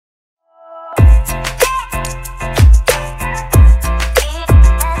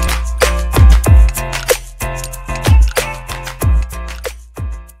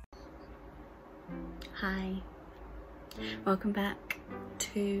welcome back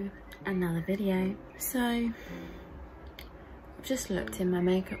to another video. So I've just looked in my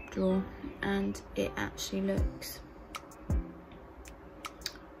makeup drawer and it actually looks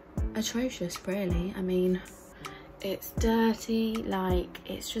atrocious, really. I mean, it's dirty, like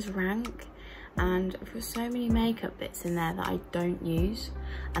it's just rank, and I've got so many makeup bits in there that I don't use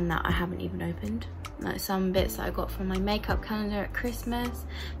and that I haven't even opened. Like some bits that I got from my makeup calendar at Christmas,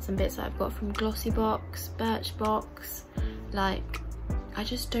 some bits that I've got from Glossybox, Birchbox. Like, I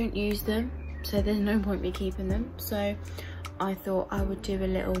just don't use them, so there's no point me keeping them. So I thought I would do a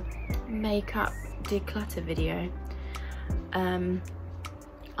little makeup declutter video.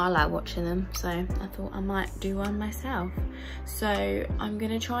 I like watching them, so I thought I might do one myself. So I'm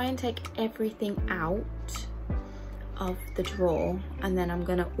gonna try and take everything out of the drawer and then I'm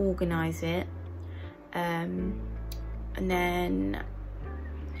gonna organize it, and then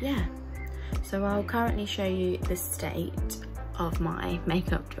yeah, so I'll currently show you the state of my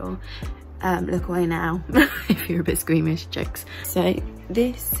makeup drawer. Look away now if you're a bit squeamish, jokes. So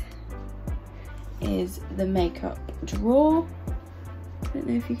this is the makeup drawer. I don't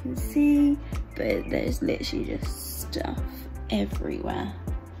know if you can see, but there's literally just stuff everywhere.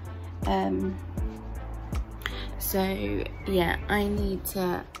 So yeah, I need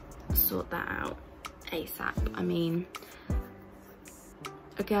to sort that out ASAP. I mean,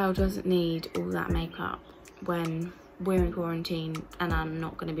 a girl doesn't need all that makeup when we're in quarantine and I'm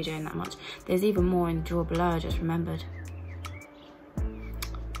not going to be doing that much. There's even more in the drawer below, I just remembered.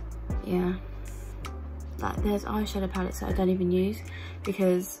 Yeah, like there's eyeshadow palettes that I don't even use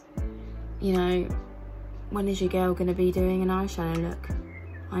because, you know, when is your girl going to be doing an eyeshadow look?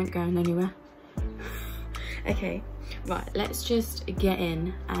 I ain't going anywhere. Okay, right, let's just get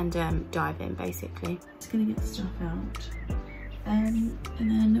in and dive in, basically. Just gonna get the stuff out, and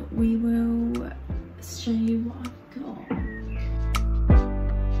then we will show you what I've got.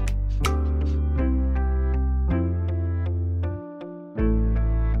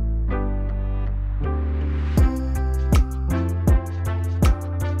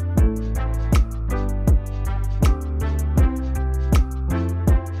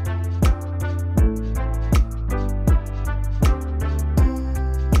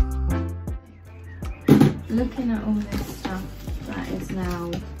 Looking at all this stuff that is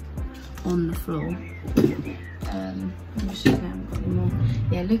now on the floor, I'm just sure I haven't got any more.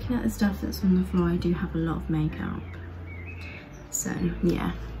 Yeah, looking at the stuff that's on the floor, I do have a lot of makeup. So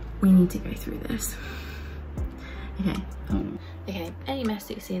yeah, we need to go through this. Okay, hold on. Okay, any mess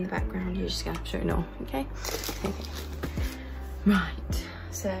that you see in the background, you're just gonna have to ignore, okay? Okay. Right,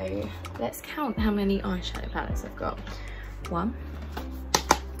 so let's count how many eyeshadow palettes I've got. 1,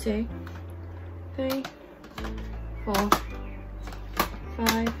 2, 3, 4,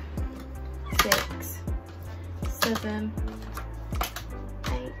 5, 6, 7,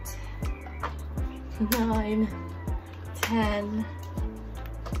 8, 9, 10,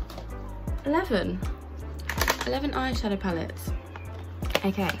 11 eyeshadow palettes.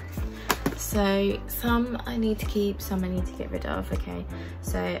 Okay, so some I need to keep, some I need to get rid of. Okay,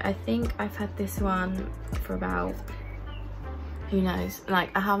 so I think I've had this one for about, who knows, like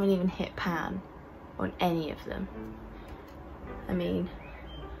I haven't even hit pan on any of them. I mean,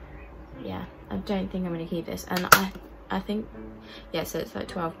 yeah, I don't think I'm going to keep this, and I think, yeah, so it's like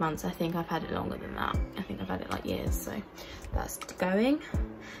 12 months. I think I've had it longer than that. I think I've had it like years, so that's going.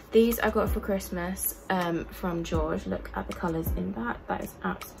 These I got for Christmas from George. Look at the colours in that is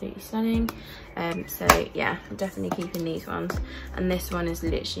absolutely stunning. So yeah, I'm definitely keeping these ones, and this one is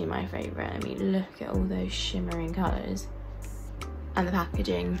literally my favourite. I mean, look at all those shimmering colours. And the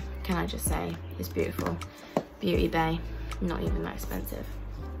packaging, can I just say, is beautiful. Beauty Bay, not even that expensive.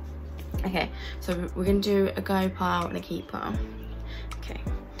 Okay, so we're gonna do a go pile and a keep pile. Okay,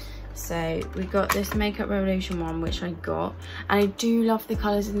 so we got this Makeup Revolution one, which I got. And I do love the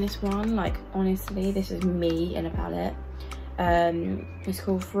colours in this one. Like, honestly, this is me in a palette. It's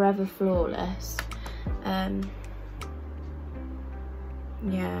called Forever Flawless. Yeah,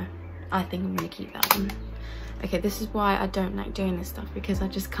 I think I'm gonna keep that one. Okay, this is why I don't like doing this stuff, because I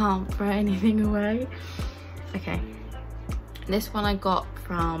just can't throw anything away. Okay, this one I got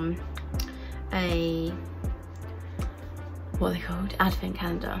from a, what are they called? Advent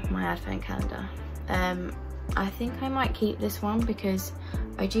calendar, my advent calendar. I think I might keep this one because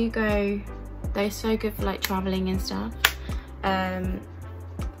I do go, they're so good for like traveling and stuff, or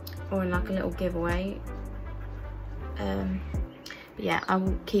in like a little giveaway. But yeah, I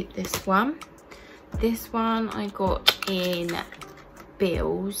will keep this one. This one I got in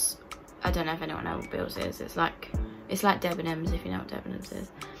Beals. I don't know if anyone knows what Beals is. It's like Debenhams, if you know what Debenhams is.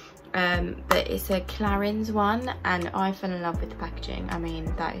 but it's a Clarins one, and I fell in love with the packaging. I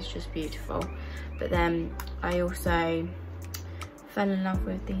mean, that is just beautiful. But then I also fell in love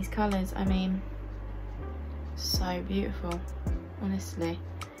with these colours. I mean, so beautiful, honestly.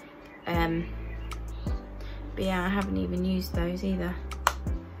 But yeah, I haven't even used those either.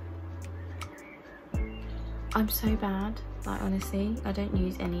 I'm so bad, like, honestly, I don't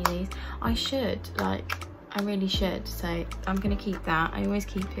use any of these. I should, like, I really should, so I'm gonna keep that. I always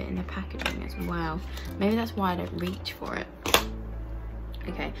keep it in the packaging as well. Maybe that's why I don't reach for it.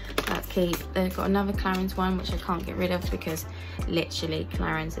 Okay, let's keep. They've got another Clarins one, which I can't get rid of because literally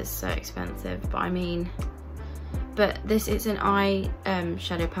Clarins is so expensive. But I mean, but this is an eye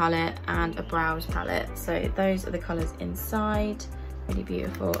shadow palette and a brows palette. So those are the colours inside. Really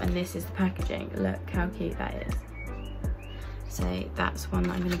beautiful. And this is the packaging. Look how cute that is. So that's one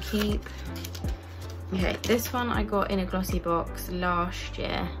that I'm going to keep. Okay, this one I got in a glossy box last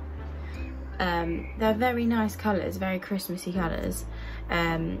year. They're very nice colours, very Christmassy colours.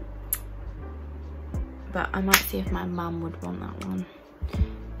 But I might see if my mum would want that one.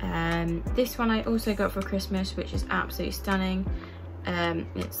 This one I also got for Christmas, which is absolutely stunning.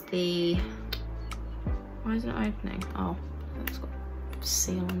 It's the, why isn't it opening? Oh, it's got a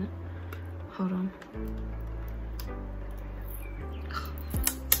seal on it. Hold on.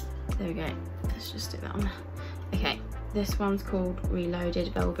 There we go. Let's just do that one. Okay, this one's called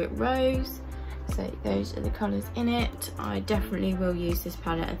Reloaded Velvet Rose. So those are the colours in it. I definitely will use this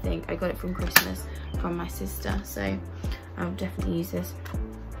palette. I think I got it from Christmas from my sister, so I'll definitely use this.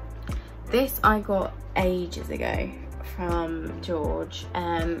 This I got ages ago from George.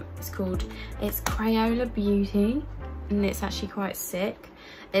 It's Crayola Beauty, and it's actually quite sick.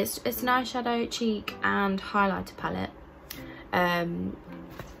 It's an eyeshadow, cheek and highlighter palette.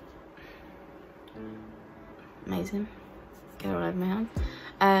 Amazing. Get all over my hand.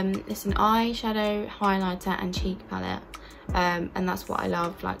 It's an eyeshadow, highlighter and cheek palette, and that's what I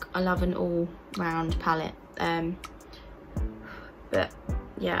love. Like, I love an all-round palette. But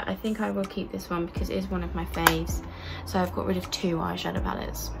yeah, I think I will keep this one because it is one of my faves. So I've got rid of 2 eyeshadow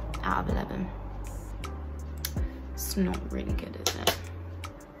palettes out of 11. It's not really good, is it?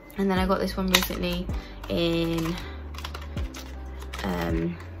 And then I got this one recently in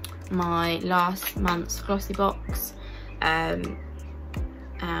my last month's glossy box, and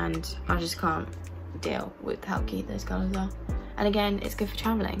I just can't deal with how cute those colours are. And again, it's good for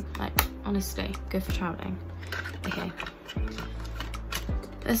travelling, like, honestly, good for travelling. Okay,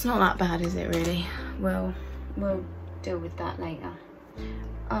 it's not that bad, is it, really? We'll deal with that later.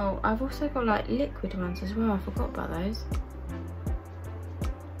 Oh, I've also got like liquid ones as well. I forgot about those.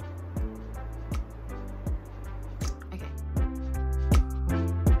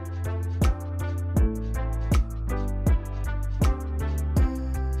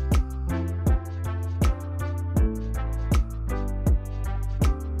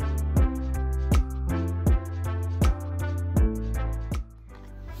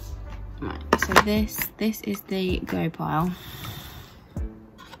 This is the go pile.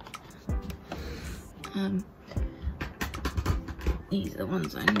 These are the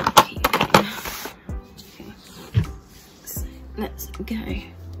ones I'm not keeping. Okay, so let's go.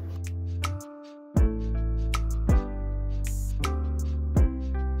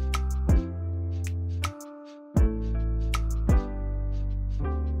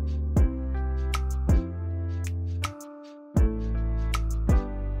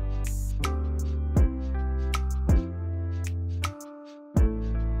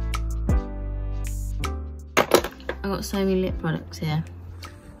 I've got so many lip products here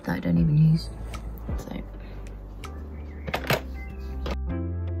that I don't even use, so.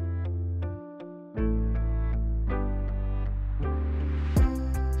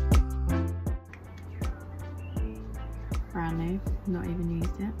 Brand new, not even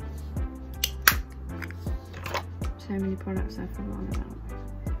used it. So many products I've forgotten about.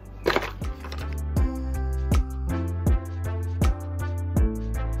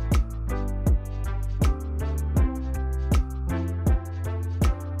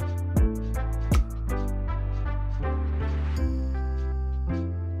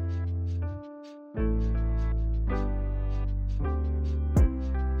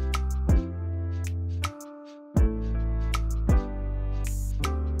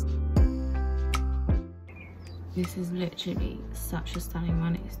 This is literally such a stunning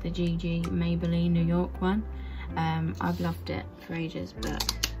one. It's the GG Maybelline New York one. I've loved it for ages,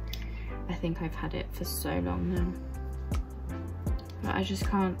 but I think I've had it for so long now. But I just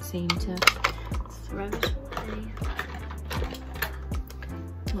can't seem to throw it away.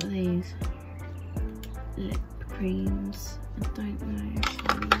 What are these? Lip creams. I don't know if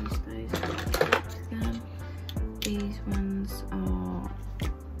I use those again. These ones are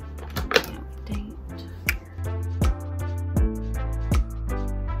update.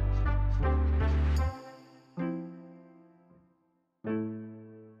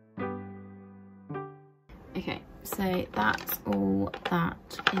 Okay, so that's all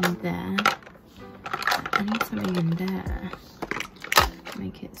that in there. I need something in there to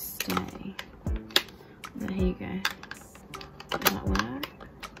make it stay. There you go. Does that work?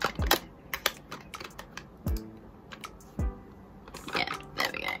 Yeah,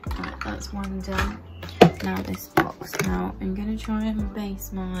 there we go. Right, that's one done. Now this box. Now I'm gonna try and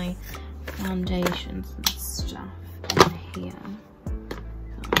base my foundations and stuff in here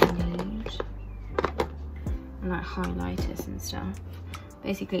that I need. And like highlighters and stuff.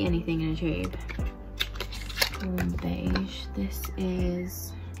 Basically anything in a tube. Warm beige. This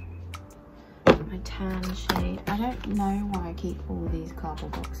is my tan shade. I don't know why I keep all these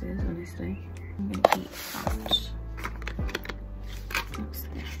cardboard boxes, honestly. I'm gonna keep that. What's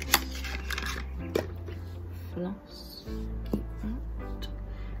this? Floss. Keep that.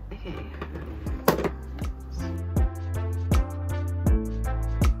 Okay.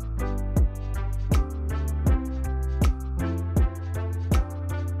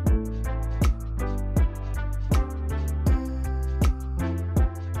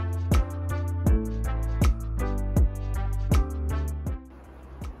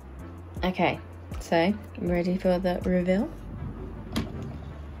 Okay, so I'm ready for the reveal.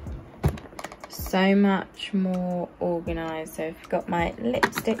 So much more organised. So I've got my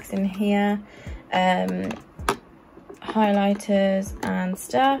lipsticks in here, highlighters and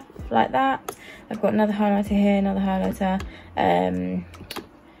stuff like that. I've got another highlighter here, another highlighter,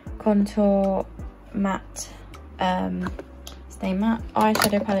 contour, matte, stay matte,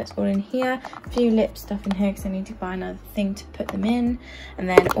 eyeshadow palettes all in here, a few lip stuff in here because I need to buy another thing to put them in, and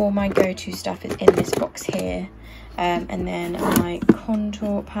then all my go-to stuff is in this box here, and then my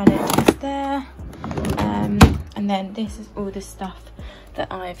contour palette is there, and then this is all the stuff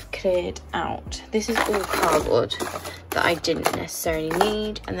that I've cleared out. This is all cardboard that I didn't necessarily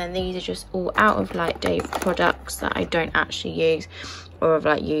need, and then these are just all out of like date products that I don't actually use or have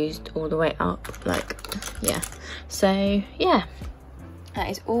like used all the way up, like, yeah. So yeah, that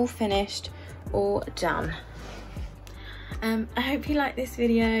is all finished, all done. I hope you like this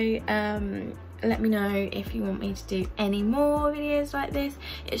video. Let me know if you want me to do any more videos like this.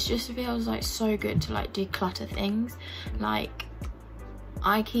 It just feels like so good to like declutter things. Like,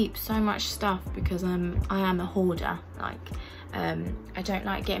 I keep so much stuff because I am a hoarder. Like, I don't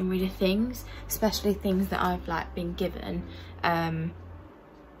like getting rid of things, especially things that I've like been given.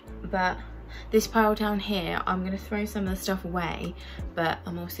 But this pile down here, I'm going to throw some of the stuff away, but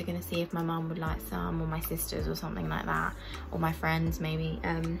I'm also going to see if my mum would like some, or my sisters or something like that, or my friends maybe,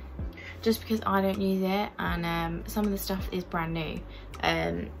 just because I don't use it, and some of the stuff is brand new,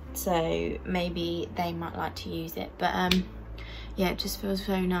 so maybe they might like to use it. But yeah, it just feels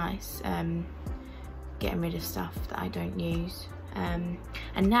so nice getting rid of stuff that I don't use, and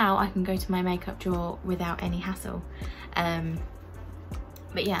now I can go to my makeup drawer without any hassle.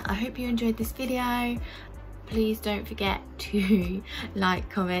 But yeah, I hope you enjoyed this video. Please don't forget to like,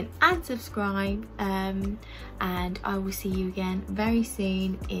 comment and subscribe, and I will see you again very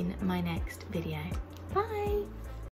soon in my next video. Bye.